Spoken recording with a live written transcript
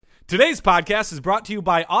Today's podcast is brought to you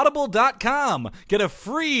by Audible.com. Get a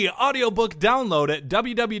free audiobook download at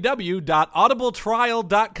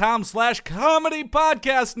www.audibletrial.com/comedy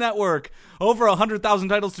podcast network. Over 100,000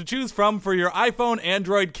 titles to choose from for your iPhone,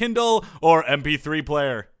 Android, Kindle, or MP3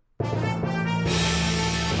 player.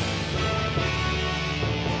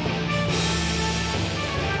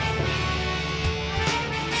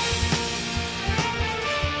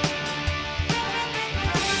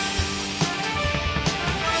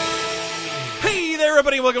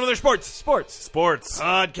 Everybody, welcome to their Sports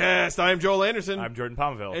Podcast. I'm Joel Anderson. I'm Jordan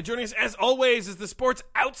Palmville. And joining us, as always, is the sports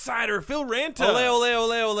outsider, Phil Ranta. Ole, ole,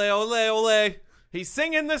 ole, ole, ole, ole. He's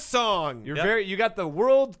singing this song. You got the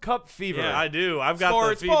World Cup fever. Yeah, I do. I've got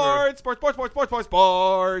sports, the fever. Sports.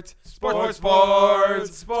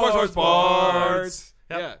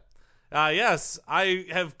 Yep. Yes, I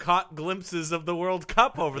have caught glimpses of the World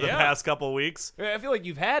Cup over the past couple weeks. I feel like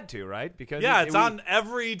you've had to, right? Because it's on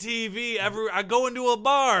every TV. I go into a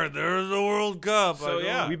bar, there's a World Cup.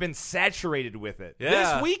 We've been saturated with it.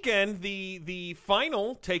 Yeah. This weekend, the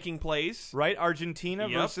final taking place, Right? Argentina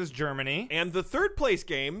versus Germany. and the third place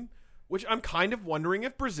game, which I'm kind of wondering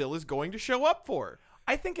if Brazil is going to show up for.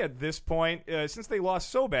 I think at this point, since they lost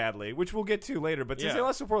so badly, which we'll get to later, but since they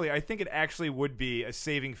lost so poorly, I think it actually would be a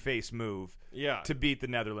saving face move to beat the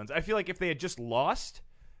Netherlands. I feel like if they had just lost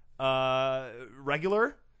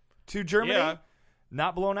regular to Germany,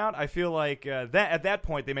 not blown out, I feel like that at that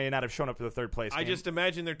point they may not have shown up for the third place game. I just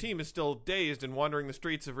imagine their team is still dazed and wandering the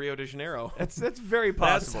streets of Rio de Janeiro. That's very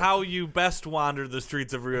possible. That's how you best wander the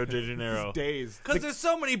streets of Rio de Janeiro. Dazed. Because there's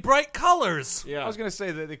so many bright colors. Yeah. I was going to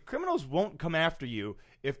say that the criminals won't come after you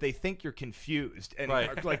if they think you're confused and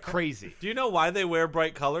are like crazy. Do you know why they wear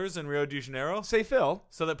bright colors in Rio de Janeiro? Say, Phil.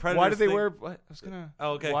 So that predators Why do they think- wear? What? I was gonna.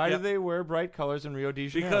 Oh, okay. Why Yeah. do they wear bright colors in Rio de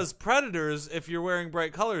Janeiro? Because predators, if you're wearing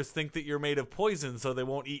bright colors, think that you're made of poison, so they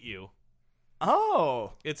won't eat you.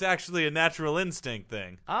 It's actually a natural instinct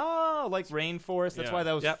thing. Like rainforest. That's why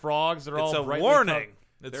those Yep. frogs are all It's a brightly warning.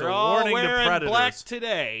 It's They're a all warning to wearing predators. black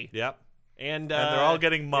today. Yep. And they're all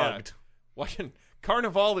getting mugged. Watching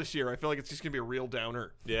Carnival this year, I feel like it's just going to be a real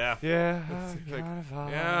downer. Yeah. Yeah. Like, Carnival.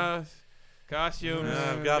 yeah, costumes.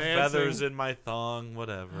 I've got dancing. feathers in my thong,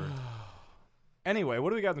 whatever. Anyway, what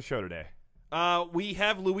do we got on the show today? We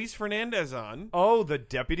have Luis Fernandez on. Oh, the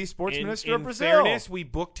deputy sports minister of in Brazil. fairness, we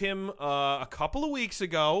booked him a couple of weeks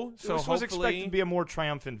ago. So this was hopefully, expected to be a more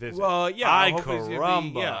triumphant visit. Ay, hopefully it's gonna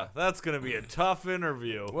be- caramba. That's going to be a tough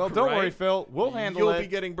interview. well, don't right. worry, Phil. We'll handle You'll it. be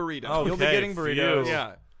getting burritos. Oh, You'll be okay, getting burritos. phew.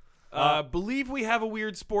 Yeah. Believe we have a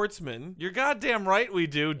weird sportsman. You're goddamn right we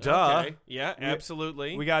do, duh. Okay. Yeah,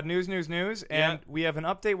 absolutely. We got news, and Yeah. we have an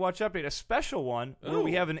update, watch, update, a special one where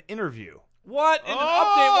we Ooh. have an interview. What? An Oh!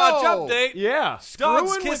 update, watch, update? Yeah.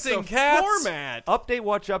 Dogs Screwing kissing with the cats? format. Update,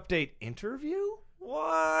 watch, update, interview? What?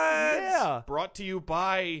 Yeah. Brought to you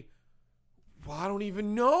by. Well, I don't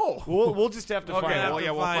even know. We'll just have to Okay, find out. well,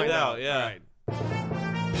 yeah, we'll Find find out, out. yeah. All right.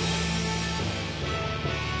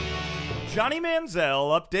 Johnny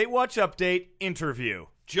Manziel, update, watch, update, interview.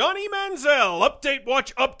 Johnny Manziel, update,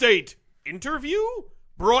 watch, update, interview,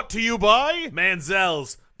 brought to you by.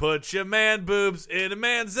 Manziel's. Put your man boobs in a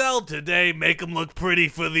Manziel today. Make 'em look pretty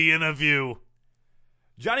for the interview.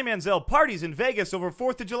 Johnny Manziel parties in Vegas over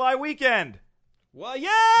 4th of July weekend. Well,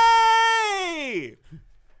 yay!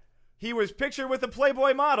 He was pictured with the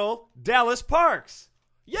Playboy model, Dallas Parks.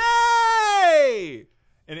 Yay!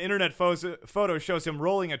 An internet photo shows him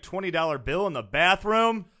rolling a $20 bill in the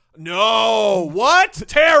bathroom. No, what?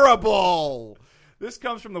 Terrible! This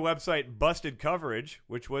comes from the website Busted Coverage,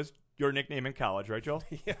 which was your nickname in college, right, Joel?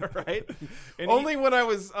 Yeah, right? An Only when I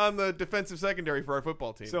was on the defensive secondary for our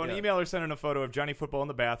football team. So an yeah. emailer sent in a photo of Johnny Football in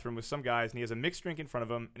the bathroom with some guys, and he has a mixed drink in front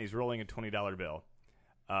of him, and he's rolling a $20 bill.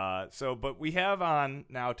 But we have on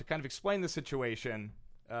now to kind of explain the situation,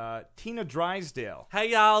 Tina Drysdale.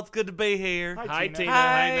 Hey, y'all. It's good to be here. Hi, Tina.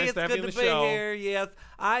 Hi, Nice it's to have good you on to the be show. here. Yes,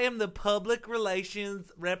 I am the public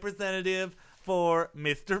relations representative for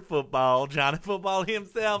Mr. Football, Johnny Football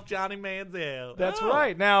himself, Johnny Manziel. That's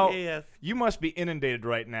right. Now, yes. you must be inundated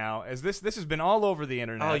right now, as this has been all over the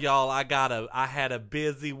internet. Oh, y'all, I had a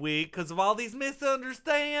busy week because of all these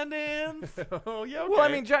misunderstandings. Oh, yeah, okay. Well, I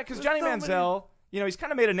mean, because There's Johnny so many- Manziel, he's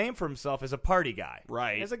kind of made a name for himself as a party guy.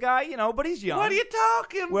 Right. As a guy, but he's young. What are you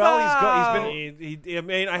talking Well, about? he's I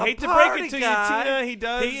mean, I A hate to break party it to guy. you, Tina. He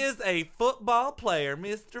does. He is a football player,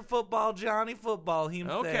 Mr. Football, Johnny Football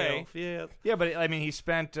himself. Okay. Yes. Yeah, but I mean, he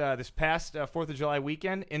spent this past 4th of July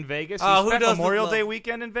weekend in Vegas. Oh, He who spent doesn't Memorial love- Day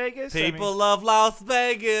weekend in Vegas. People love Las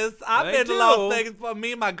Vegas. I've They been to do. Las Vegas.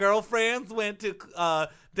 Me and my girlfriends went to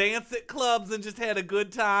dance at clubs and just had a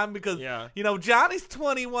good time because, Yeah. Johnny's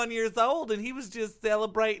 21 years old and he was just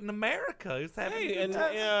celebrating America. He was having a Hey, good and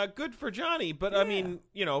time. good for Johnny. But, I mean,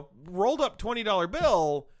 rolled up $20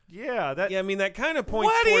 bill. Yeah, that. Yeah, I mean, that kind of points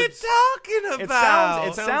What are you towards... talking It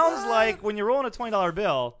about? sounds like when you're rolling a $20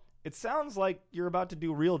 bill, it sounds like you're about to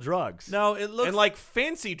do real drugs. No, it looks And, like,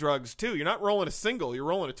 fancy drugs, too. You're not rolling a single. You're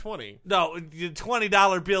rolling a 20. No, the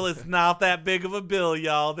 $20 bill is not that big of a bill,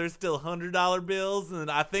 y'all. There's still $100 bills,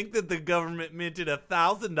 and I think that the government minted a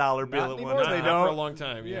 $1,000 bill at anymore, one they time. Not don't. for a long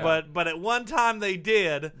time, yeah. But at one time they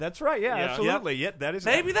did. That's right. Yeah, Yeah. absolutely. Yeah, that is.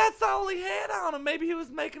 Maybe that's all he had on him. Maybe he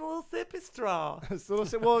was making a little sippy straw.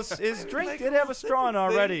 His drink did have a straw in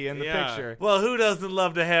already in the Yeah. picture. Well, who doesn't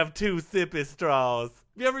love to have two sippy straws?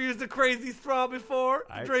 You ever used a crazy straw before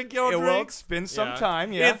to drink your It will drink? spend some Yeah.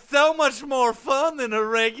 time. Yeah. It's so much more fun than a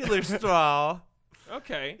regular straw.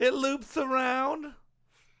 Okay. It loops around.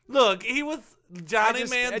 Look, Johnny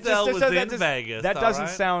Manziel was in Vegas. That all doesn't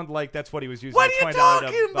right? sound like that's what he was using. What a are you $20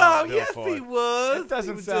 talking bill about? for. Yes, he was. It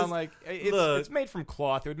doesn't He was sound just- like Look. it's made from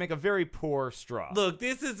cloth. It would make a very poor straw. Look,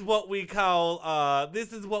 this is what we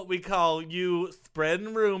call you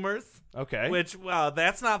spreading rumors. Okay. Which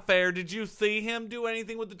that's not fair. Did you see him do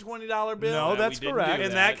anything with the $20 bill? No, we that's didn't correct. do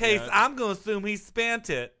In that case, yeah. I'm going to assume he spent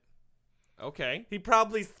it. Okay. He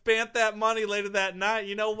probably spent that money later that night.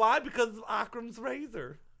 You know why? Because of Akram's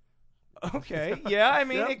razor. Okay. Yeah, I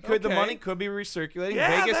mean, Yep, it could. The okay. money could be recirculating.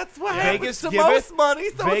 Yeah, Vegas, that's what Vegas happens to giveth, most money.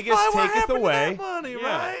 So Vegas it's fine what taketh happened to away. that money,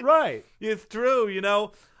 Yeah. right? Right. It's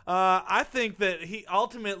true, I think that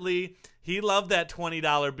he loved that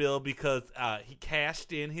 $20 bill because he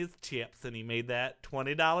cashed in his chips and he made that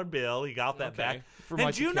 $20 bill. He got that Okay. back. For And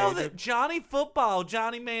much you know occasion. that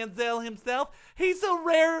Johnny Manziel himself, he's a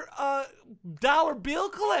rare dollar bill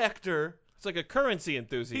collector. It's like a currency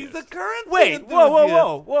enthusiast. He's a currency Wait. enthusiast.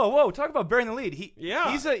 Whoa! Talk about burying the lead.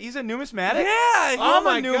 Yeah. He's a numismatic. Yeah, I'm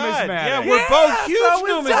my a God. numismatic. Yeah, we're both huge so is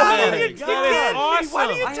numismatics. Johnny. That You is kidding me? awesome. What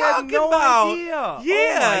are you I had talking no about? idea.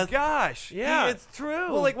 Yes. Oh my gosh. Yeah. It's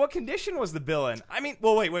true. Well, like, what condition was the bill in? I mean,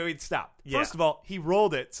 well, wait, stop. Yeah. First of all, he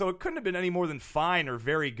rolled it, so it couldn't have been any more than fine or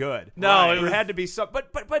very good. No, Right. it There was- had to be some. But,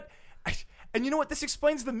 and you know what? This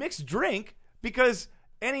explains the mixed drink because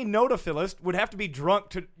any notophilist would have to be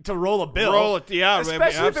drunk to roll a bill. Roll it, yeah,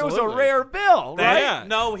 especially if it was a absolutely. rare bill, That- right? Yeah.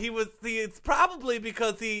 No, he was. See, it's probably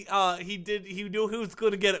because he knew he was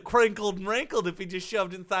going to get it crinkled and wrinkled if he just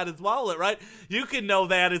shoved it inside his wallet, right? You can know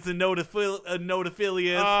that as a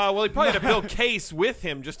notophilius. Well, he probably had a bill case with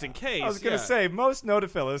him just in case. I was going to yeah. say, most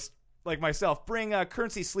notophilists, like myself, bring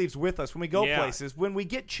currency sleeves with us when we go Yeah. places, when we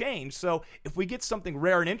get change. So if we get something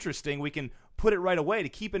rare and interesting, we can put it right away to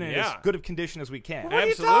keep it in Yeah. as good of condition as we can. what are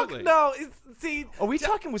you absolutely. talking? No, see. Are we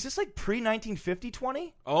talking, was this like pre-1950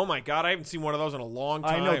 20? Oh my God, I haven't seen one of those in a long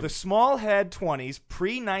time. I know, the small head 20s,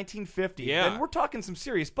 pre-1950. Yeah. Then we're talking some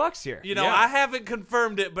serious bucks here. You know, Yeah. I haven't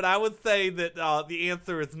confirmed it, but I would say that the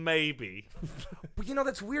answer is maybe. But you know,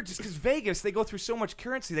 that's weird just because Vegas, they go through so much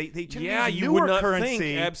currency. They tend Yeah, to use you newer would not currency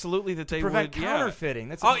think absolutely that to they prevent would. Yeah. counterfeiting.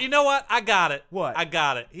 That's Oh, you know what? I got it. What? I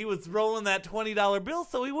got it. He was rolling that $20 bill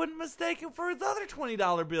so he wouldn't mistake it for his other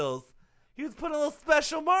 $20 bills. He was putting a little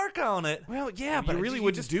special mark on it. well, yeah, but You really you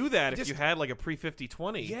wouldn't just do that if just- you had like a pre-50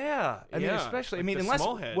 20. Yeah, I mean, Yeah, especially. like I mean, the unless.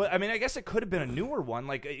 small head. Well, I mean, I guess it could have been a newer one.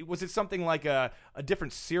 Like, was it something like a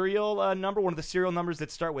different serial number? One of the serial numbers that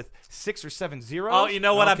start with 6 or 7 zeros. Oh, you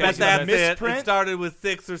know what? Okay, I bet so that's the it. misprint? It started with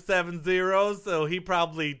 6 or 7 zeros, so he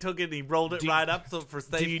probably took it and he rolled it Do- right up so for Do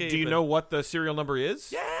safekeeping. you know what the serial number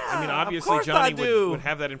is? Yeah, I mean, of obviously course Johnny I do. would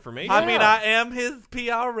have that information. I mean, I am his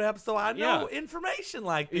PR rep, so I know Yeah. information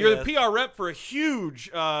like this. You're the PR rep for a huge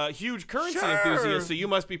currency Sure. enthusiast, so you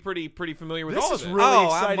must be pretty familiar with This all is of it. really oh,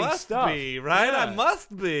 exciting I must stuff. be, right? Yeah. I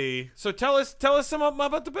must be. So tell us some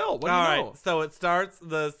about the bill. What do All you right, know? so it starts,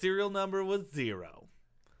 the serial number was 0.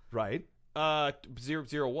 Right.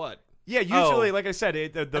 0 what? Yeah, usually, Oh. like I said,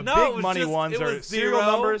 the No, it big was money just- ones it are was serial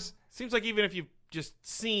 0. numbers. Seems like even if you've just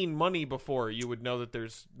seen money before, you would know that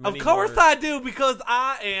there's many Of course more. I do, because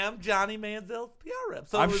I am Johnny Manziel's PR rep.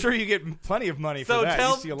 So I'm it was- sure you get plenty of money So for that.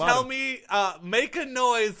 tell You see a lot tell of- me, make a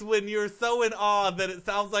noise when you're so in awe that it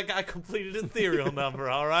sounds like I completed a serial number.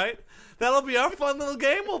 All right, that'll be our fun little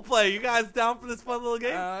game we'll play. You guys down for this fun little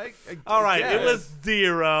game? All right, it was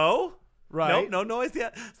 0. right. Nope, no noise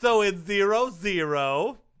yet. So it's 0,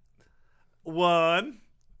 0, 1.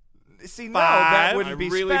 See, no, 5. that I wouldn't be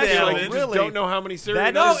really special. feel like you really. just don't know how many serial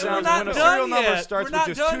That numbers does we're sound not when a done serial number yet. starts We're with not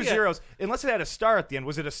just done 2 yet. zeros, unless it had a star at the end.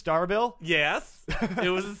 Was it a star bill? Yes, it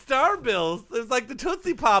was a star bills. It was like the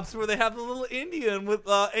Tootsie Pops where they have the little Indian with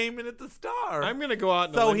aiming at the star. I'm gonna go out.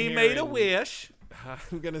 On so a limb he here made a and wish.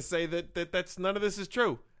 I'm gonna say that that's none of this is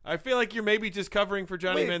true. I feel like you're maybe just covering for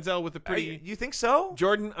Johnny Wait, Manziel with a pretty. You think so?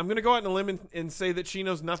 Jordan, I'm going to go out on a limb and say that she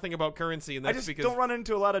knows nothing about currency, and that's I just because don't run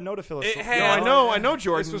into a lot of notaphilists. I know,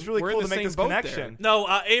 Jordan. This was really We're cool in to the make same this boat connection. No,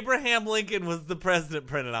 Abraham Lincoln was the president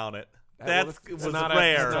printed on it. That was not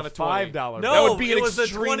rare. It's not a $5 $20. No, That would be it an was a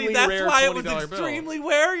extremely 20. That's rare why it was $20 bill. extremely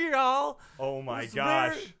rare, y'all. Oh my was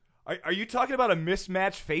gosh. rare. Are you talking about a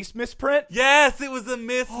mismatched face misprint? Yes, it was a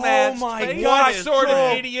mismatch. Oh my face. gosh, What sort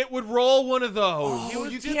Joel. of idiot would roll one of those? Oh,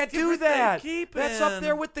 was you just can't giving do that. safekeeping. That's up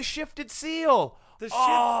there with the shifted seal. The shift,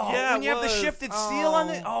 Oh, when you have the it was. shifted seal on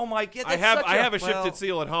it. Oh my god, I that's have a such shifted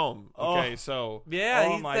seal at home. Okay, so Yeah,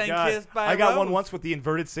 Oh he's my been god, kissed by I got one Rose. once with the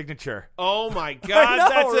inverted signature. oh my I God,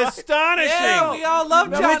 know, that's right? astonishing. Yeah, we all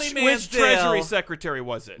love Johnny which Manziel. Treasury Secretary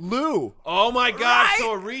was it? Lou, Oh my gosh, Right?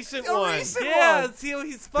 so a recent A one. recent Yeah, one. see,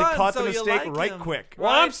 he's They fun. caught so the you mistake like right him. quick.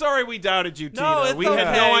 Well, I'm sorry we doubted you, Tina. No, it's we okay.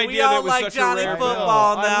 had no idea we that all was like such Johnny a rare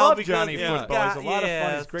football bill. now. I love because Johnny he's football. got- He's a lot of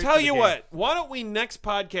fun. He's great. Tell for the you game. what, why don't we next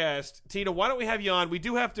podcast, Tina, why don't we have you on? We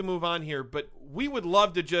do have to move on here, but we would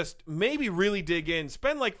love to just maybe really dig in.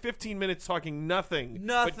 Spend like 15 minutes talking nothing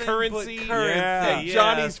Nothing but currency. but currency. Yeah. And yes.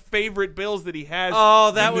 Johnny's favorite bills that he has.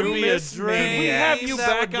 Oh, that The would be a Numis. dream. Could we have you That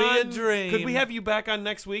back would be on? a dream. Could we have you back on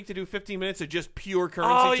next week to do 15 minutes of just pure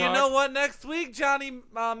currency Oh, talk? you know what? Next week, Johnny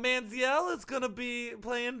Manziel is going to be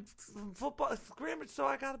playing some football scrimmage, so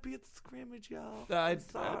I got to be at the scrimmage, y'all. I'm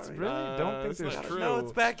That's sorry. really don't think that's there's not true. No,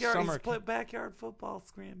 it's backyard. Summer He's playing backyard football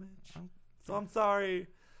scrimmage. So I'm sorry.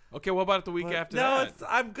 Okay, what about the week But after no, that?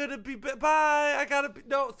 I'm gonna be. Bye. I gotta be.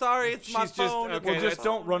 No, sorry. It's my She's just- phone. okay, It's Well, my just that's-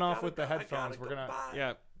 don't run I off gotta with the go. I headphones. gotta We're go. gonna. Bye.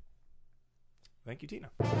 Yeah. Thank you, Tina.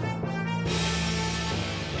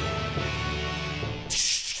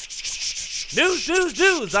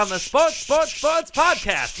 News on the Sports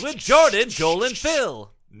podcast with Jordan, Joel, and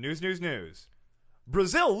Phil. News.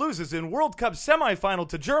 Brazil loses in World Cup semifinal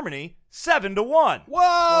to Germany 7-1.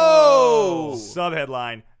 Whoa!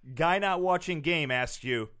 Subheadline: Guy not watching game asks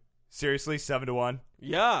you, seriously, 7-1?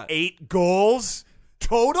 Yeah. 8 goals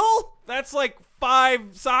total? That's like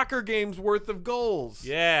 5 soccer games worth of goals.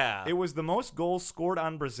 Yeah. It was the most goals scored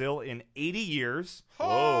on Brazil in 80 years.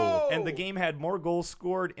 Whoa. And the game had more goals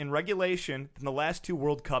scored in regulation than the last 2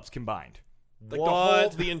 World Cups combined.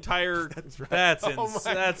 Like the entire. That's Oh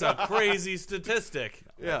my that's a crazy statistic.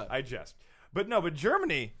 Yeah. I jest. But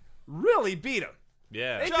Germany really beat them.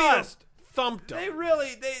 Yeah. They beat 'em. Just thumped them. They really,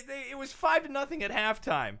 it was 5-0 at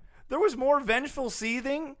halftime. There was more vengeful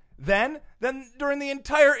seething then than during the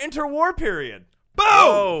entire interwar period. Boom!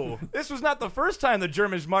 Oh. This was not the first time the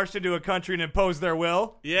Germans marched into a country and imposed their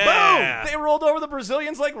will. Yeah. Boom! They rolled over the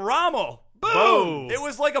Brazilians like Rommel. Boom! Boom. It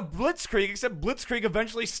was like a blitzkrieg, except blitzkrieg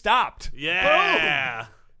eventually stopped. Yeah.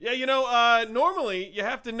 Yeah, normally you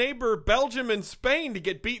have to neighbor Belgium and Spain to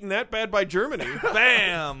get beaten that bad by Germany.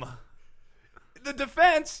 Bam. The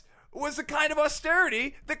defense was a kind of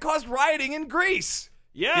austerity that caused rioting in Greece.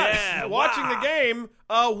 Yes. Yeah, Watching wow. the game,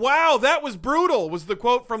 wow, that was brutal, was the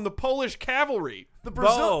quote from the Polish cavalry.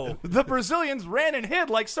 The Brazilians ran and hid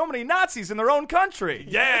like so many Nazis in their own country.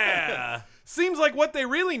 Yeah. Seems like what they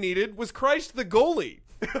really needed was Christ the goalie.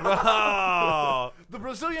 Oh. The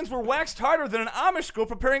Brazilians were waxed harder than an Amish group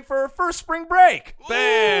preparing for their first spring break.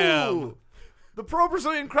 Bam. Ooh. The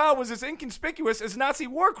pro-Brazilian crowd was as inconspicuous as Nazi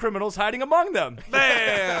war criminals hiding among them.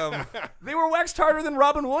 Bam. They were waxed harder than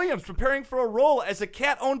Robin Williams preparing for a role as a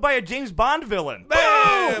cat owned by a James Bond villain.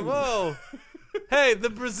 Bam. Whoa. Hey, the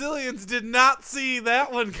Brazilians did not see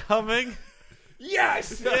that one coming.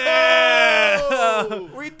 Yes! Yeah.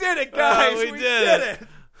 We did it, guys! we we did it!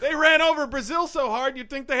 They ran over Brazil so hard you'd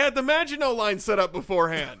think they had the Maginot Line set up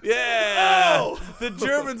beforehand. Yeah. Oh. The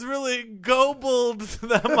Germans really gobbled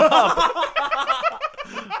them up.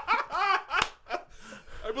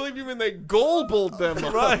 I believe you mean they goal-bulled them.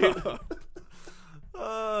 Right.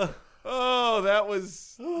 Oh, that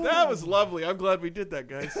was lovely. I'm glad we did that,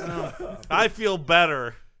 guys. I feel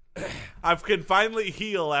better. I can finally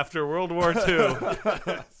heal after World War II.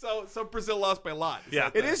 So Brazil lost by a lot. Yeah.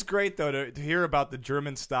 It is great, though, to hear about the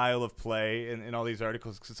German style of play in all these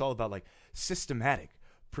articles, because it's all about, like, systematic,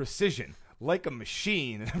 precision, like a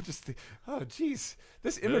machine. And I'm just thinking, oh, geez,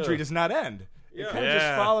 this imagery does not end. It kind of just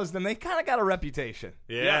Yeah. follows them. They kind of got a reputation.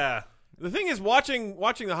 Yeah. The thing is, watching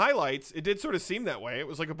the highlights, it did sort of seem that way. It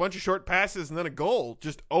was like a bunch of short passes and then a goal,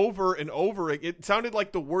 just over and over. It sounded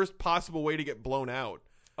like the worst possible way to get blown out.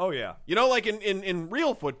 Oh, yeah. Like in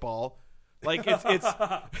real football, like it's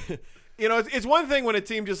it's one thing when a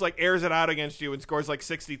team just like airs it out against you and scores like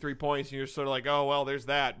 63 points and you're sort of like, oh well, there's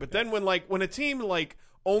that. But then when a team like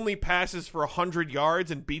only passes for 100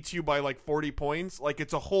 yards and beats you by like 40 points, like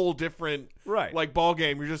it's a whole different Right. like ball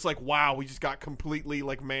game. You're just like, wow, we just got completely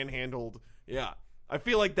like manhandled. Yeah. I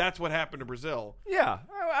feel like that's what happened to Brazil. Yeah,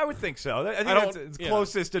 I would think so. I think that's the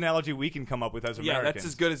closest analogy we can come up with as Americans. Yeah, that's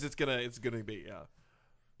as good as it's gonna be. Yeah.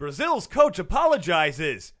 Brazil's coach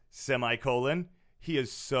apologizes, He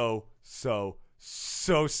is so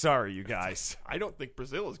sorry, you guys. I don't think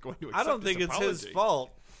Brazil is going to accept I don't think it's his fault.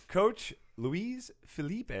 Coach Luis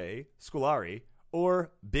Felipe Scolari,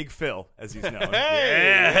 or Big Phil, as he's known,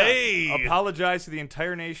 apologized to the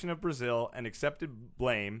entire nation of Brazil and accepted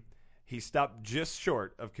blame. He stopped just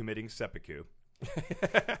short of committing seppuku.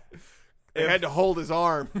 They had to hold his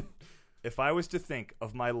arm. If I was to think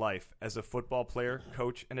of my life as a football player,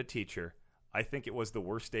 coach, and a teacher, I think it was the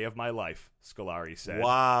worst day of my life, Scolari said.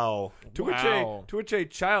 Wow. To which a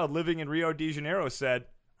child living in Rio de Janeiro said,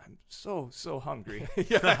 I'm so hungry.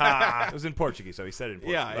 It was in Portuguese, so he said it in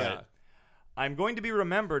Portuguese. Yeah. I'm going to be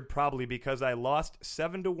remembered probably because I lost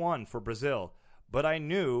 7-1 for Brazil, but I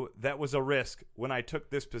knew that was a risk when I took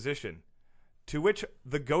this position. To which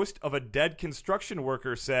the ghost of a dead construction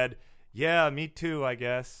worker said, yeah, me too, I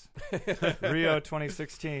guess. Rio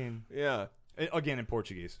 2016. Yeah. Again in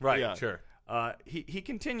Portuguese. Right, Yeah. sure. He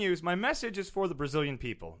continues, my message is for the Brazilian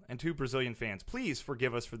people and to Brazilian fans. Please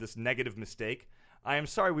forgive us for this negative mistake. I am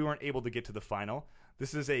sorry we weren't able to get to the final.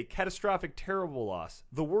 This is a catastrophic, terrible loss.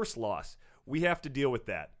 The worst loss. We have to deal with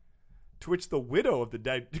that. To which the widow of the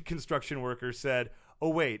dead construction worker said, oh,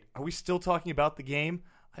 wait, are we still talking about the game?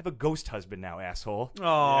 I have a ghost husband now, asshole.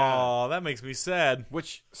 Oh, that makes me sad.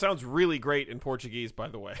 Which sounds really great in Portuguese, by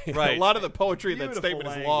the way. Right. A lot of the poetry in that Beautiful statement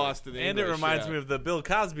language. is lost in And English. it reminds me of the Bill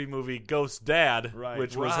Cosby movie Ghost Dad,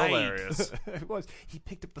 which was Right. hilarious. It was. He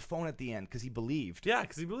picked up the phone at the end because he believed. Yeah,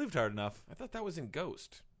 because he believed hard enough. I thought that was in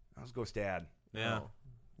Ghost. That was Ghost Dad. Yeah. Oh.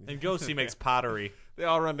 In Ghost, he makes pottery. They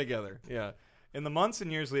all run together. Yeah. In the months and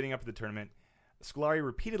years leading up to the tournament, Scolari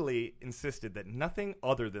repeatedly insisted that nothing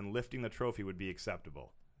other than lifting the trophy would be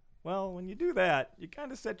acceptable. Well, when you do that, you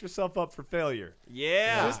kind of set yourself up for failure.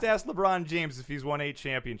 Yeah. Just ask LeBron James if he's won 8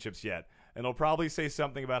 championships yet, and he'll probably say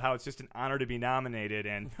something about how it's just an honor to be nominated,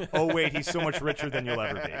 and, oh, wait, he's so much richer than you'll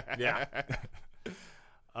ever be. Yeah.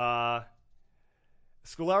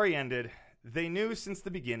 Scolari ended, they knew since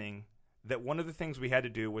the beginning that one of the things we had to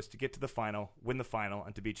do was to get to the final, win the final,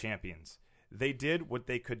 and to be champions. They did what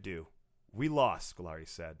they could do. We lost, Scolari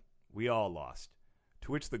said. We all lost.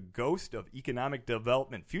 To which the ghost of economic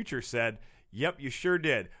development future said, yep, you sure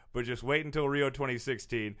did, but just wait until Rio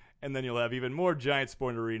 2016, and then you'll have even more giant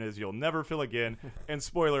sport arenas you'll never fill again, and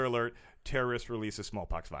spoiler alert, terrorists release a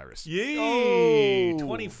smallpox virus. Yay! Oh.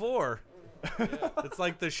 24. It's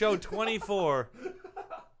like the show 24.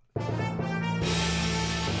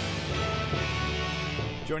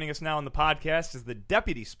 Joining us now on the podcast is the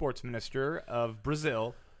Deputy Sports Minister of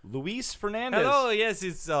Brazil, Luis Fernandez. Hello, yes,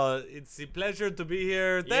 it's a pleasure to be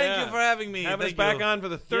here. Thank you for having me. Having us Thank back you. on for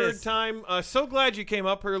the third Yes. time. So glad you came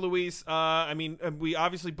up here, Luis. I mean, we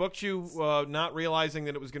obviously booked you, not realizing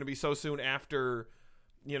that it was going to be so soon after.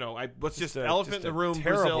 You know, let's just elephant in the room.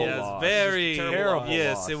 terrible Brazil. Yes, loss. very Terrible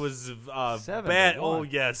Yes, loss. it was 7-1. bad. Oh,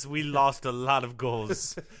 yes, we lost a lot of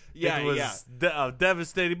goals. Yeah, it was yeah.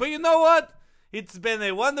 devastating. But you know what? It's been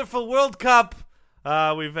a wonderful World Cup.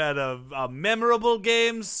 We've had memorable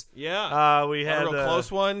games. Yeah. We A lot had of real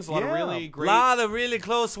close ones. A lot of really great. lot of really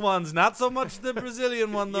close ones. Not so much the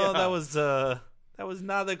Brazilian one though. Yeah. That was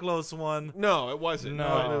not a close one. No, it wasn't. No.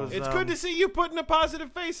 But It was, it's good to see you putting a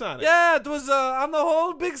positive face on it. Yeah, it was on the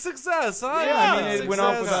whole big success. Huh? Yeah, I mean, it went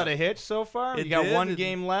off success. without a hitch so far. It You got did. one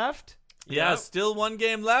game left. Yeah, Yeah. still one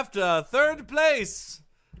game left. Third place.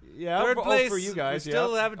 Yeah, Third place for you guys. We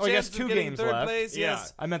still yeah. have a chance I guess of 2 getting games third left. place. Yeah.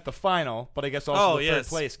 Yes. I meant the final, but I guess also the yes. third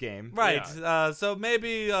place game. Right. So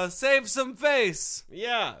maybe save some face.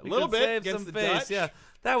 Yeah, a We little could bit save against some the face. Dutch. Yeah.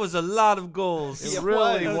 That was a lot of goals. It It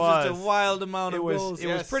really That was. just a wild amount of goals. It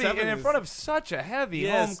was Yes, pretty, 7 and in is- front of such a heavy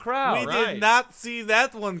Yes, home crowd. We Right. did not see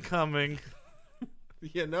that one coming.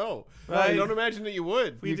 Yeah, no. Right. I don't imagine that you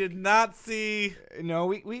would. We did not see. No,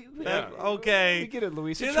 we Yeah. Okay. we get it,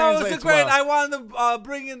 Luis. It You know, it was a translates great. well. I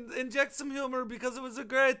wanted to inject some humor because it was a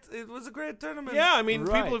great tournament. Yeah, I mean,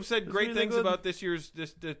 Right. people have said It's great really things good. about this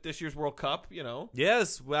year's World Cup. You know.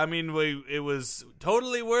 Yes, I mean, it was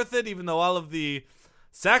totally worth it, even though all of the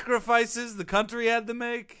sacrifices the country had to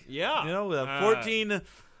make. Yeah. You know,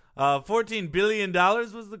 $14 billion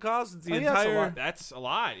was the cost. It's the entire. That's a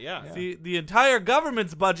lot. Yeah. The entire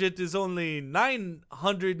government's budget is only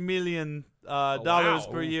 $900 million dollars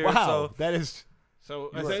wow. per year. Wow, So, that is. So,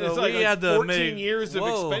 so it's like, we had to 14 make years of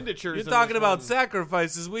Whoa. expenditures. You're in talking this about one.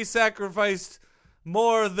 sacrifices. We sacrificed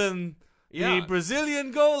more than Yeah. the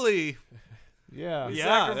Brazilian goalie. Yeah. We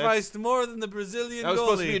Yeah, sacrificed more than the Brazilian That was goalie.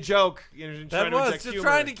 supposed to be a joke. That was just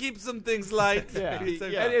trying to keep some things light. Yeah.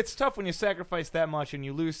 Yeah. It's tough when you sacrifice that much and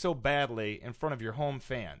you lose so badly in front of your home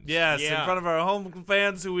fans. Yes, Yeah. in front of our home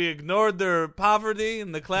fans who we ignored their poverty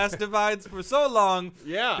and the class divides for so long.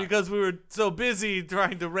 Yeah. Because we were so busy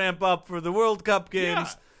trying to ramp up for the World Cup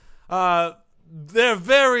games. They're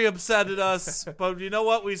very upset at us. But you know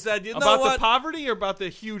what? We said, you know about what? the poverty or about the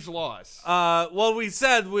huge loss? Well, we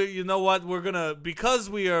said, you know what? We're going to, because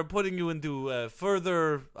we are putting you into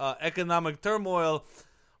further economic turmoil,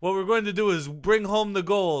 what we're going to do is bring home the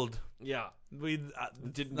gold. Yeah. We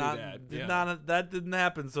Didn't not, do that. Did Yeah. not, that didn't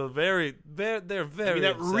happen. So they're very I mean,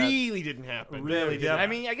 that upset. really didn't happen. Really didn't. I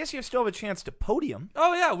mean, I guess you still have a chance to podium.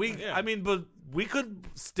 Oh yeah, Yeah. I mean, but we could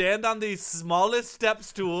stand on the smallest step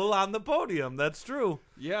stool on the podium. That's true.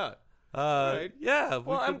 Yeah. Right. Yeah.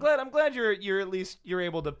 Well, I'm glad you're at least you're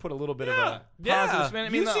able to put a little bit of a Yeah. positive spin. I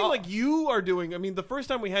mean, you seem like you are doing. I mean, the first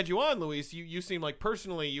time we had you on, Luis, you seem like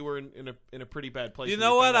personally you were in a pretty bad place. You when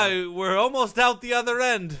know what? found out. We're almost out the other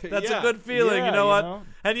end. That's Yeah. a good feeling. Yeah, you know you what? know?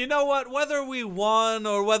 And you know what? Whether we won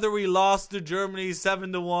or whether we lost to Germany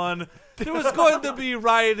 7-1, there was going to be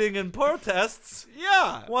rioting and protests.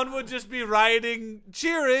 Yeah. One would just be rioting,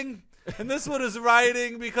 cheering. And this one is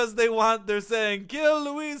rioting because they're saying, kill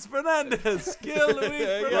Luis Fernandez, kill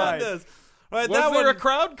Luis Fernandez. Right, Was that there one, a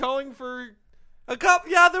crowd calling for?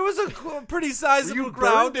 yeah, there was a pretty sizable Were you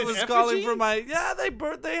crowd burned that in was calling effigy?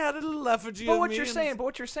 for they had a little effigy But of what me you're and-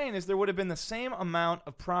 saying, is there would have been the same amount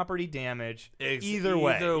of property damage Either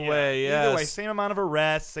way. way, yes. Either way, same amount of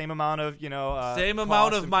arrests, same amount of same amount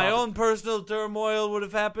costs of and my property. own personal turmoil would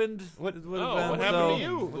have happened. What- It would Oh, have what been, happened so- to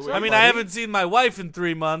you? What's Luis? I mean, buddy? I haven't seen my wife in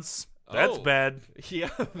 3 months. That's Oh. bad. Yeah,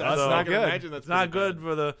 that's not I can good. Imagine that's It's not pretty good bad.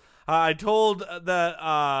 for the. I told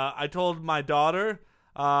my daughter.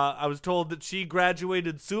 I was told that she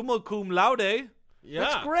graduated summa cum laude. Yeah,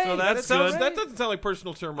 That's great. So That that's sounds. good. That doesn't sound like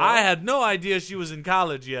personal turmoil. I had no idea she was in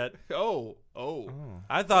college yet. Oh.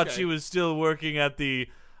 I thought Okay. she was still working at the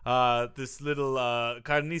this little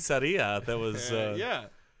carniceria that was. Yeah.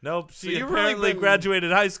 Nope. So She you've really apparently been-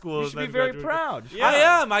 graduated high school. You and should be then very graduated. proud. Yeah. I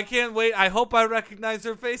am. I can't wait. I hope I recognize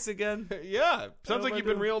her face again. Yeah. Sounds Oh, like my you've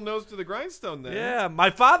been God. real nose to the grindstone then. Yeah, my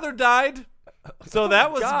father died, so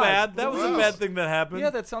that was God. bad. That was a Wow. bad thing that happened. Yeah,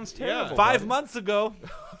 that sounds terrible. Yeah. 5 buddy. months ago.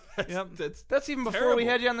 Yep. That's even before we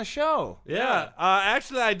terrible. had you on the show. Yeah.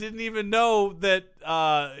 Actually, I didn't even know that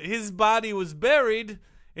his body was buried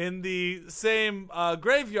in the same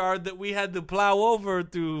graveyard that we had to plow over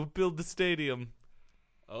to build the stadium.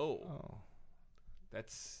 Oh.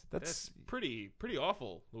 That's pretty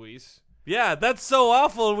awful, Luis. Yeah, that's so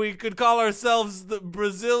awful. We could call ourselves the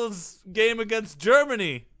Brazil's game against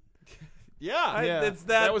Germany. Yeah. Yeah. It's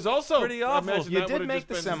That was also pretty I awful. imagine You that did would've make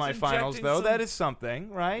the just been- semifinals, injecting though. some- That is something,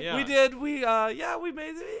 right? Yeah. We did. We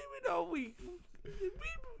made it. We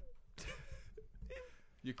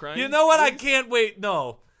You crying? You know what? I Luis? can't wait.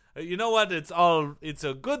 No. You know what? It's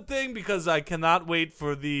a good thing because I cannot wait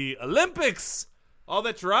for the Olympics. Oh,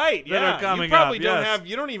 that's right. That Yeah. are coming you probably up, don't yes. have.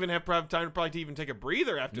 You don't even have time probably to even take a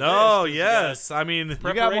breather after this. No, 'cause you yes. I mean, You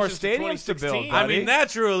got more preparations to stadiums to build, 2016. I buddy. mean,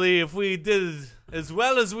 naturally, if we did as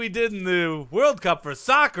well as we did in the World Cup for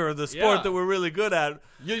soccer, the sport Yeah. that we're really good at,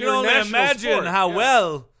 You're you can only national imagine sport, how yeah.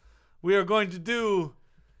 well we are going to do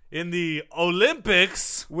in the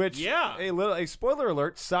Olympics. Which, Yeah. a spoiler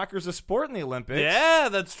alert: soccer's a sport in the Olympics. Yeah,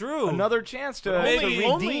 that's true. Another chance to Maybe-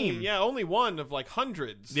 redeem. only one of like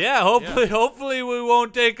hundreds. Yeah, hopefully we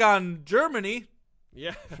won't take on Germany.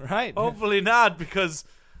 Yeah. Right. Hopefully not, because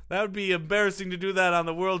that would be embarrassing to do that on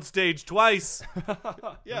the world stage twice.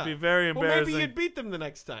 Yeah. be very Well, embarrassing. maybe you'd beat them the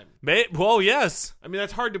next time. Whoa, yes. I mean,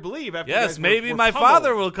 that's hard to believe. After you Yes, guys maybe were my pummeled.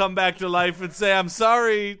 father will come back to life and say, I'm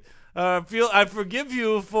sorry. I forgive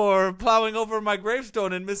you for plowing over my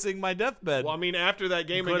gravestone and missing my deathbed. Well, I mean, after that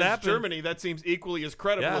game Could against happen. Germany, that seems equally as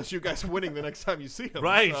credible Yeah. as you guys winning the next time you see them.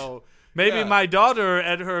 Right. So, Maybe yeah. my daughter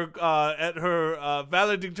at her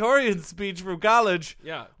valedictorian speech from college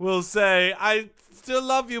Yeah. will say, I still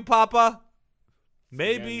love you, Papa.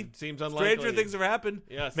 Maybe. Again, seems unlikely. Stranger things have happened.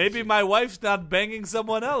 Yes. Maybe my wife's not banging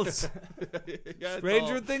someone else. Yeah,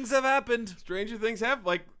 Stranger things have happened. Stranger things have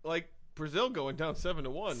like Brazil going down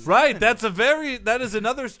 7-1. Right. That is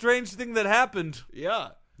another strange thing that happened. Yeah.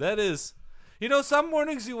 That is. You know, some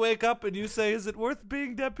mornings you wake up and you say, is it worth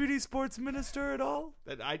being deputy sports minister at all?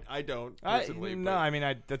 That I don't personally. No, but- I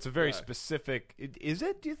mean, that's a very Yeah. specific. Is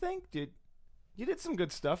it? Do you think? You did some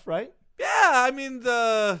good stuff, right? Yeah, I mean,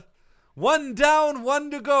 the one down,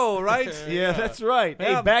 one to go, right? Yeah, that's right.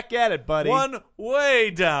 Yeah. Hey, back at it, buddy. One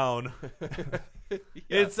way down.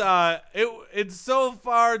 It's it's so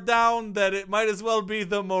far down that it might as well be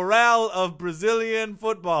the morale of Brazilian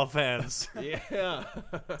football fans. Yeah.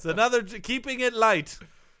 It's another keeping it light.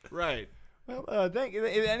 Right. Well, thank you.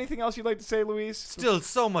 Anything else you'd like to say, Luis? Still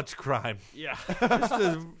so much crime. Yeah. Just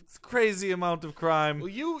a crazy amount of crime. Well,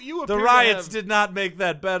 you The appear riots to have, did not make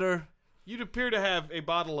that better. You'd appear to have a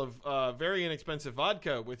bottle of very inexpensive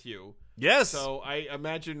vodka with you. Yes. So I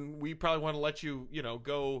imagine we probably want to let you,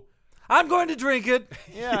 go. I'm going to drink it.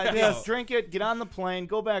 Yeah, Yes. drink it, get on the plane,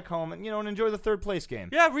 go back home, and and enjoy the third place game.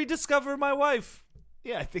 Yeah, rediscover my wife.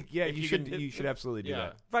 Yeah, I think If you you should can- you should absolutely do Yeah.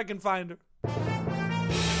 that. If I can find her.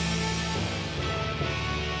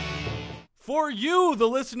 For you, the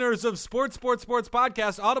listeners of Sports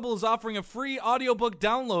Podcast, Audible is offering a free audiobook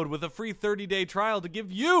download with a free 30-day trial to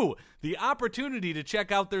give you the opportunity to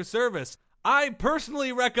check out their service. I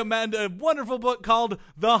personally recommend a wonderful book called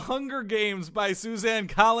The Hunger Games by Suzanne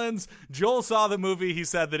Collins. Joel saw the movie. He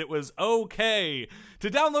said that it was okay. To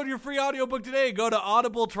download your free audiobook today, go to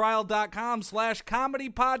audibletrial.com/comedy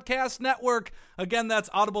podcast network. Again, that's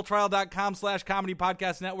audibletrial.com/comedy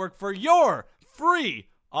podcast network for your free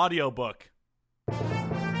audiobook.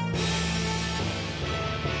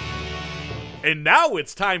 And now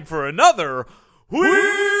it's time for another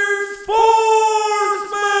Weird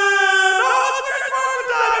Sportsman!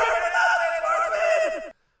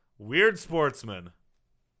 Weird Sportsman.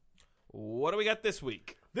 What do we got this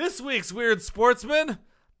week? This week's Weird Sportsman,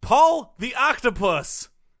 Paul the Octopus.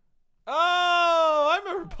 Oh, I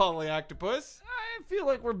remember Paul the Octopus. I feel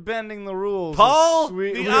like we're bending the rules. Paul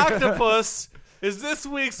Sweet- the Octopus is this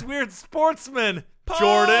week's Weird Sportsman, Paul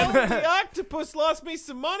Jordan. the Octopus lost me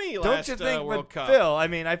some money Don't last you think, World but Cup. Phil? I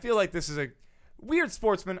mean, I feel like this is a weird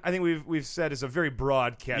sportsman. I think we've said is a very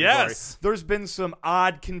broad category. Yes. There's been some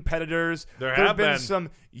odd competitors. There have have been been. some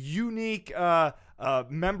unique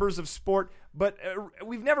members of sport, but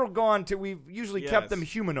we've never gone to. We've usually kept Yes. them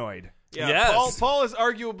humanoid. Yeah, Yes. Paul has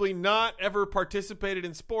arguably not ever participated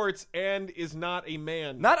in sports and is not a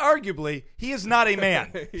man. Not arguably, he is not a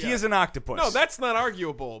man. He Yeah. is an octopus. No, that's not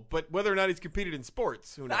arguable. But whether or not he's competed in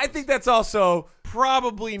sports, who knows? I think that's also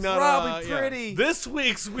probably not. probably yeah. pretty. This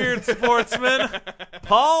week's Weird Sportsman,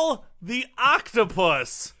 Paul the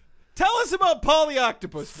Octopus. Tell us about Paul the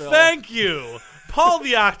Octopus, Phil. Thank you. Paul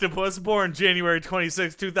the Octopus, born January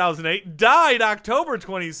 26, 2008, died October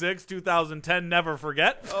 26, 2010, never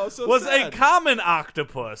forget, Oh, so was sad. a common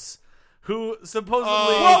octopus who supposedly...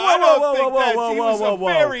 I don't think that he was whoa, a whoa.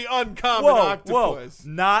 very uncommon octopus.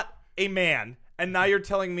 Not a man. And now you're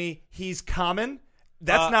telling me he's common?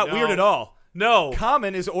 That's not no. weird at all. No,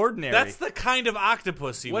 Common is ordinary. that's the kind of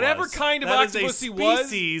octopus he Whatever was. kind of That is octopus a he was,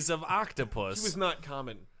 species of octopus. He was not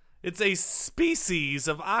common, It's a species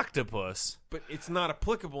of octopus but it's not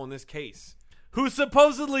applicable in this case. who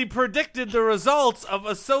supposedly predicted the results of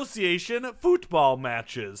association football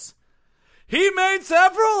matches. He made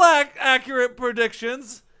several accurate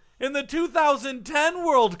predictions in the 2010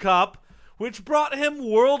 World Cup, which brought him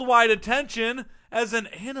worldwide attention as an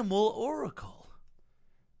animal oracle.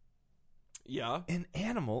 Yeah. an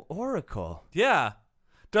animal oracle. Yeah.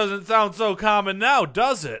 Doesn't sound so common now,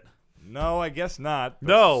 does it? No, I guess not.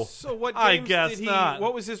 No. So what games I guess did he, not.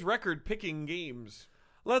 What was his record picking games?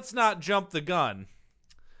 Let's not jump the gun.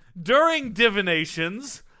 During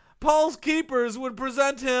divinations, Paul's keepers would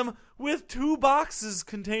present him with 2 boxes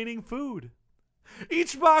containing food.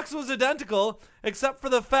 Each box was identical, except for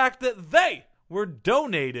the fact that they were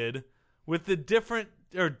donated with the different,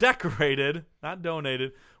 or decorated, not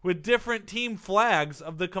donated, with different team flags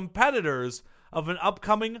of the competitors of an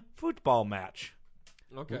upcoming football match.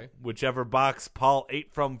 Okay. Whichever box Paul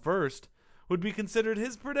ate from first would be considered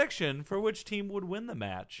his prediction for which team would win the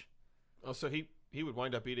match. Oh, so he would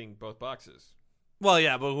wind up eating both boxes. Well,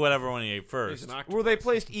 yeah, but whatever one he ate He's first. an octopus. Were they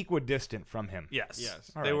placed equidistant from him? Yes.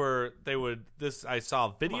 Yes. All They right. were, I saw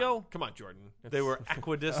a video. Come on, Jordan. They were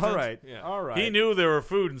equidistant. All right. Yeah. All right. He knew there were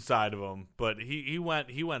food inside of them, but he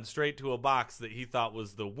went straight to a box that he thought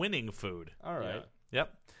was the winning food. All right.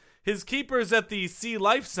 Yep. His keepers at the Sea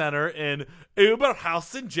Life Center in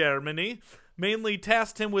Oberhausen, Germany, mainly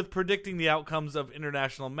tasked him with predicting the outcomes of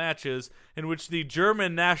international matches in which the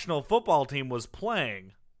German national football team was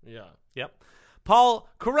playing. Yeah. Yep. Paul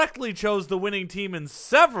correctly chose the winning team in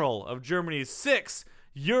several of Germany's 6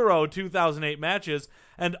 Euro 2008 matches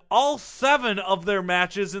and all 7 of their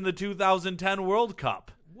matches in the 2010 World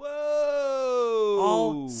Cup. Whoa.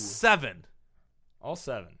 All 7. All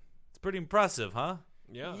 7. It's pretty impressive, huh?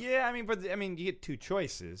 Yeah. Yeah, I mean, you get 2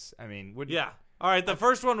 choices. I mean, would Yeah. All right, the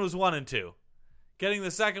first one was 1 and 2. Getting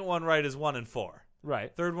the second one right is 1 and 4.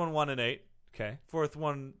 Right. Third one 1 and 8. Okay. Fourth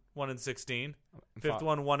one 1 and 16. I'm Fifth fo-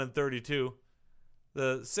 one 1 and 32.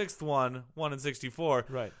 The sixth one, 1 in 64.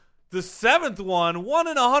 Right. The seventh one, 1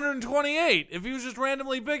 in 128. If he was just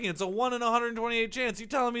randomly picking, it's a 1 in 128 chance. You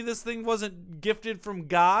telling me this thing wasn't gifted from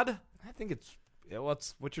God? I think it's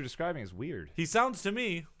what you're describing is weird. He sounds to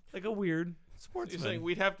me like a weird sportsman. You're saying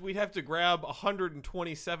we'd have to grab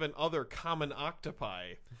 127 other common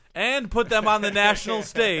octopi and put them on the national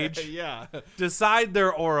stage. Yeah. Decide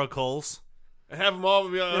their oracles. And have them all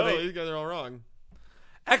be like, these guys are all wrong.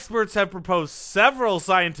 Experts have proposed several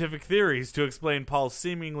scientific theories to explain Paul's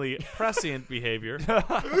seemingly prescient behavior,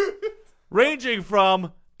 ranging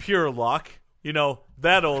from pure luck,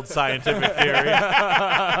 that old scientific theory,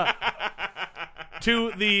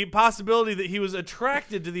 to the possibility that he was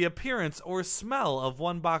attracted to the appearance or smell of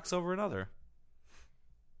one box over another.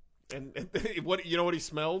 And what what he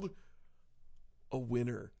smelled? A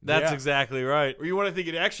winner. That's exactly right. Or you want to think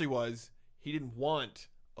it actually was? He didn't want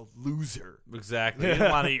a loser. Exactly. He didn't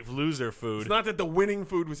want to eat loser food. It's not that the winning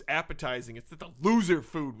food was appetizing. It's that the loser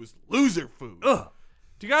food was loser food. Ugh.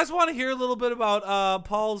 Do you guys want to hear a little bit about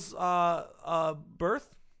Paul's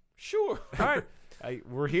birth? Sure. All right.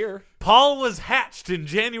 We're here. Paul was hatched in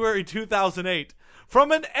January 2008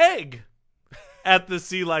 from an egg at the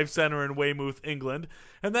Sea Life Center in Weymouth, England,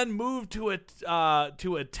 and then moved to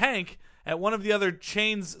a tank at one of the other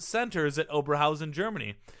chain's centers at Oberhausen,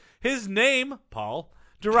 Germany. His name, Paul,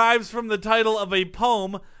 derives from the title of a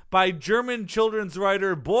poem by German children's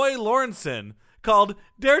writer Boy Lorenzen called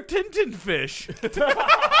Der Tintenfisch.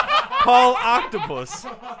 Paul Octopus.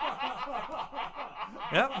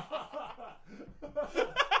 Yep.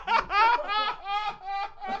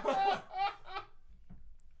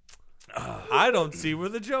 I don't see where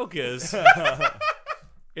the joke is.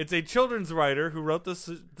 It's a children's writer who wrote the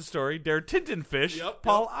story, Der Tintenfisch,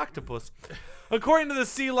 Paul Octopus. According to the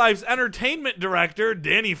Sea Life's entertainment director,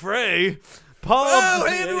 Danny Frey, Paul... Oh,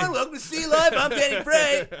 hey everyone, welcome to Sea Life. I'm Danny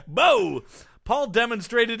Frey. Bo! Paul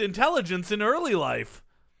demonstrated intelligence in early life.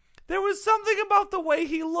 There was something about the way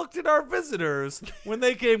he looked at our visitors when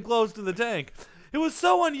they came close to the tank. It was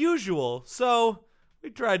so unusual, so we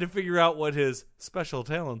tried to figure out what his special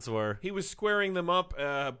talents were. He was squaring them up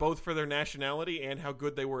both for their nationality and how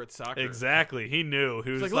good they were at soccer. Exactly. He knew. He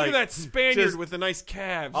was like, look at that Spaniard with the nice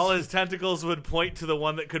calves. All his tentacles would point to the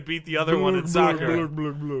one that could beat the other one in soccer.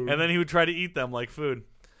 And then he would try to eat them like food.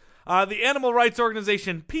 The animal rights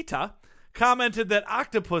organization PETA commented that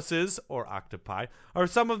octopuses, or octopi, are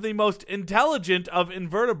some of the most intelligent of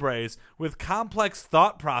invertebrates with complex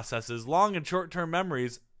thought processes, long and short-term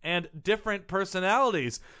memories, and different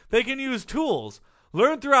personalities. They can use tools,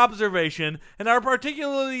 learn through observation, and are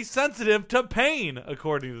particularly sensitive to pain,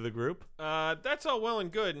 according to the group. That's all well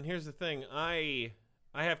and good, and here's the thing. I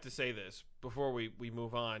have to say this before we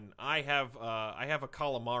move on. I have a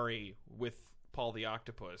calamari with Paul the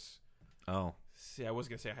Octopus. Oh. See, I was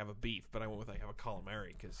going to say I have a beef, but I went with I have a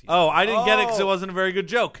calamari. I didn't get it because it wasn't a very good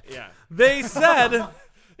joke. Yeah. They said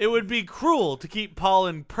it would be cruel to keep Paul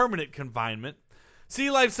in permanent confinement. Sea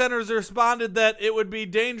Life Centers responded that it would be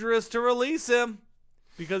dangerous to release him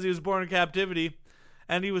because he was born in captivity,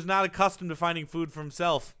 and he was not accustomed to finding food for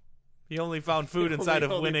himself. He only found food inside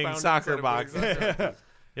of winning soccer boxes.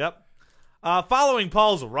 Yep. Following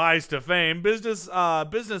Paul's rise to fame,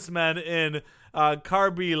 businessmen in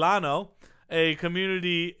Carbilano, a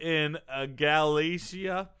community in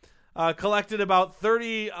Galicia, collected about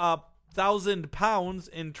 30,000 pounds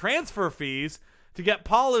in transfer fees to get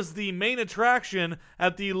Paul as the main attraction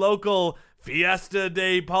at the local Fiesta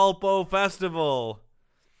de Pulpo festival.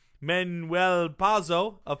 Manuel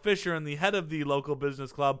Pazzo, a fisher and the head of the local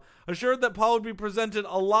business club, assured that Paul would be presented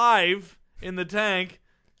alive in the tank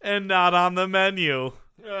and not on the menu.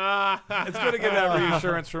 It's good to get that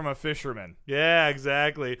reassurance from a fisherman. Yeah,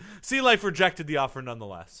 exactly. Sea Life rejected the offer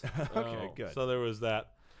nonetheless. Okay, good. So there was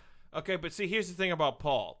that. Okay, but see, here's the thing about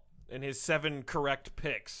Paul and his 7 correct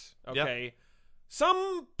picks. Okay, Yep.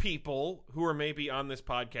 Some people who are maybe on this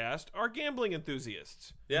podcast are gambling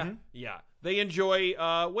enthusiasts. Yeah. Mm-hmm. Yeah, they enjoy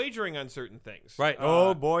wagering on certain things. Right.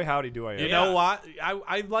 Oh boy, howdy do I ever. You know what?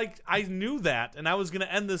 I knew that, and I was going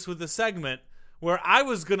to end this with a segment where I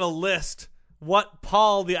was going to list what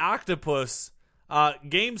Paul the Octopus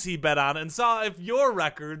games he bet on and saw if your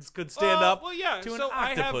records could stand up to an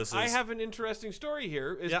octopus's. I have an interesting story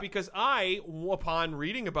here because upon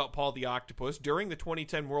reading about Paul the Octopus during the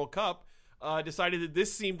 2010 World Cup, decided that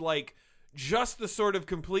this seemed like just the sort of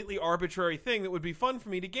completely arbitrary thing that would be fun for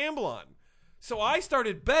me to gamble on. So I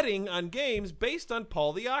started betting on games based on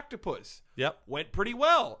Paul the Octopus. Yep. Went pretty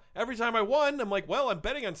well. Every time I won, I'm like, well, I'm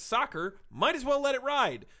betting on soccer. Might as well let it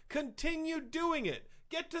ride. Continued doing it.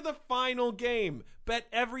 Get to the final game. Bet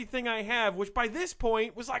everything I have, which by this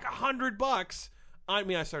point was like $100 I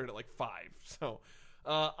mean, I started at like 5. So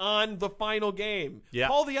on the final game, Yeah.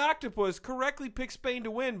 Paul the Octopus correctly picked Spain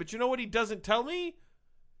to win. But you know what he doesn't tell me?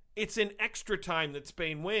 It's in extra time that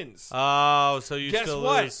Spain wins. Oh, so you Guess still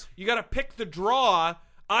what? lose. You got to pick the draw.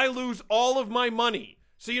 I lose all of my money.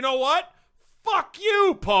 So you know what? Fuck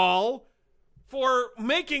you, Paul, for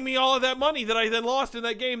making me all of that money that I then lost in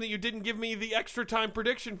that game that you didn't give me the extra time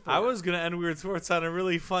prediction for. I was going to end Weird Sports on a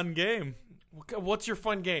really fun game. What's your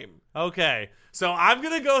fun game? Okay, so I'm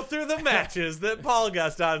going to go through the matches that Paul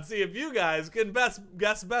guessed on, see if you guys can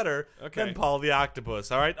guess better than Paul the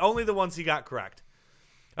Octopus, all right? Only the ones he got correct.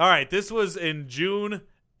 All right, this was in June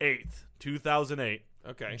 8th, 2008.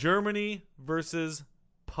 Okay. Germany versus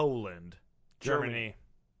Poland. Germany.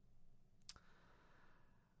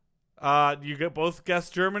 You both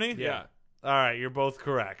guessed Germany? Yeah. All right, you're both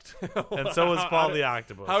correct. And so was Paul the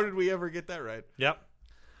Octopus. How did we ever get that right? Yep.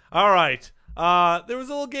 All right. There was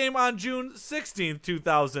a little game on June 16th,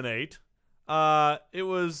 2008. It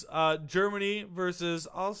was Germany versus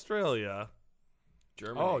Australia.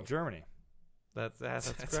 Germany. Oh, Germany. That's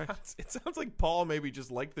correct. It sounds like Paul maybe just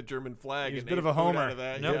liked the German flag. He's a and bit of ate a food homer. out of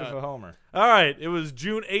that. Bit Yeah. of a homer. All right. It was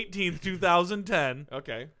June 18th, 2010.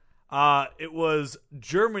 Okay. It was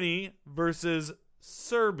Germany versus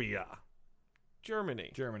Serbia.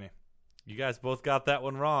 Germany. You guys both got that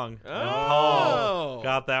one wrong. And Oh. Paul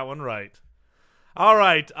got that one right. All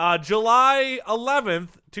right. July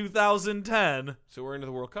 11th, 2010. So we're into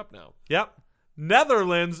the World Cup now. Yep.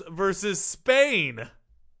 Netherlands versus Spain.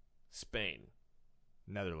 Spain.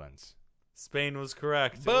 Netherlands. Spain was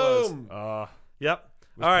correct. Boom. Yep.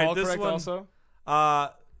 Was All right. Paul This correct one. also?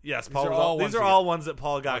 Yes. Paul. are all These ones are he all got. ones that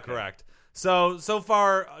Paul got Okay. correct. So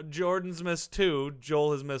far, Jordan's missed 2.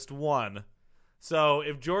 Joel has missed 1. So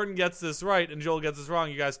if Jordan gets this right and Joel gets this wrong,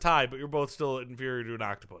 you guys tie, but you're both still inferior to an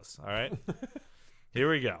octopus. All right? Here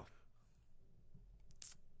we go.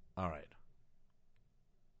 All right.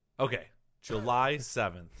 Okay. July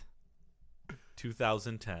 7th,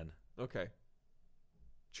 2010. Okay.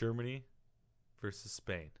 Germany versus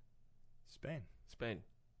Spain. Spain.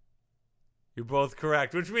 You're both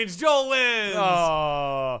correct, which means Joel wins.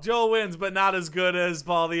 Oh. Joel wins, but not as good as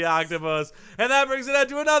Paul the Octopus. And that brings it out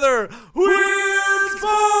to another Weird Sportsman!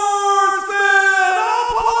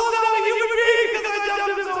 Oh, Paul's not a human being because I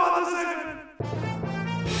dumped him so on the segment.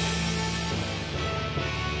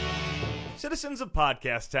 Citizens of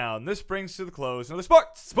Podcast Town, this brings to the close another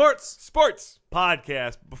Sports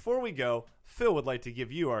podcast. Before we go, Phil would like to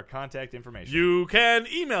give you our contact information. You can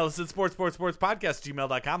email us at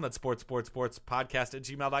sportspodcast@gmail.com. That's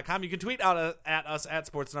sportspodcast@gmail.com. You can tweet out at us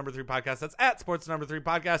at sports3podcast. That's at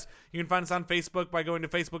sports3podcast. You can find us on Facebook by going to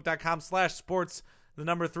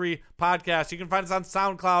facebook.com/sports3podcast. You can find us on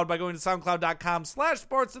SoundCloud by going to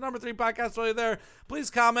soundcloud.com/sports3podcast. While you're there, please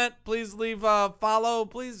comment. Please leave a follow.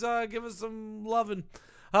 Please give us some loving.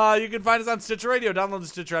 You can find us on Stitcher Radio. Download the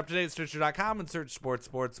Stitcher app today at Stitcher.com and search Sports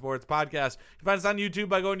Podcast. You can find us on YouTube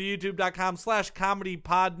by going to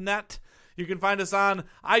youtube.com/comedypodnet. You can find us on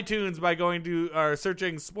iTunes by going to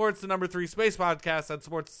searching Sports 3 Space Podcast. That's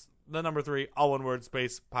Sports 3 all one word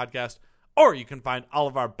Space Podcast. Or you can find all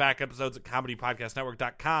of our back episodes at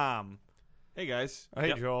comedypodcastnetwork.com. Hey guys. Oh, hey,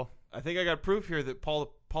 Yep. Joel. I think I got proof here that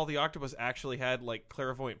Paul the Octopus actually had like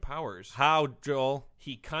clairvoyant powers. How, Joel?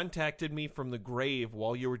 He contacted me from the grave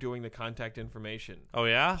while you were doing the contact information. Oh,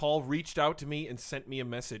 yeah? Paul reached out to me and sent me a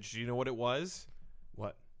message. Do you know what it was?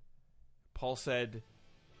 What? Paul said,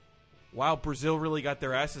 "Wow, Brazil really got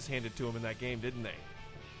their asses handed to them in that game, didn't they?"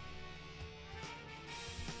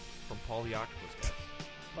 From Paul the Octopus, guys.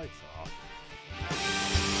 Lights off.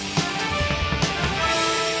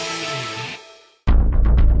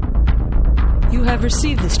 You have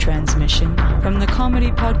received this transmission from the Comedy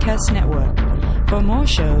Podcast Network. For more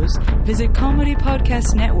shows, visit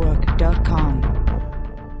comedypodcastnetwork.com.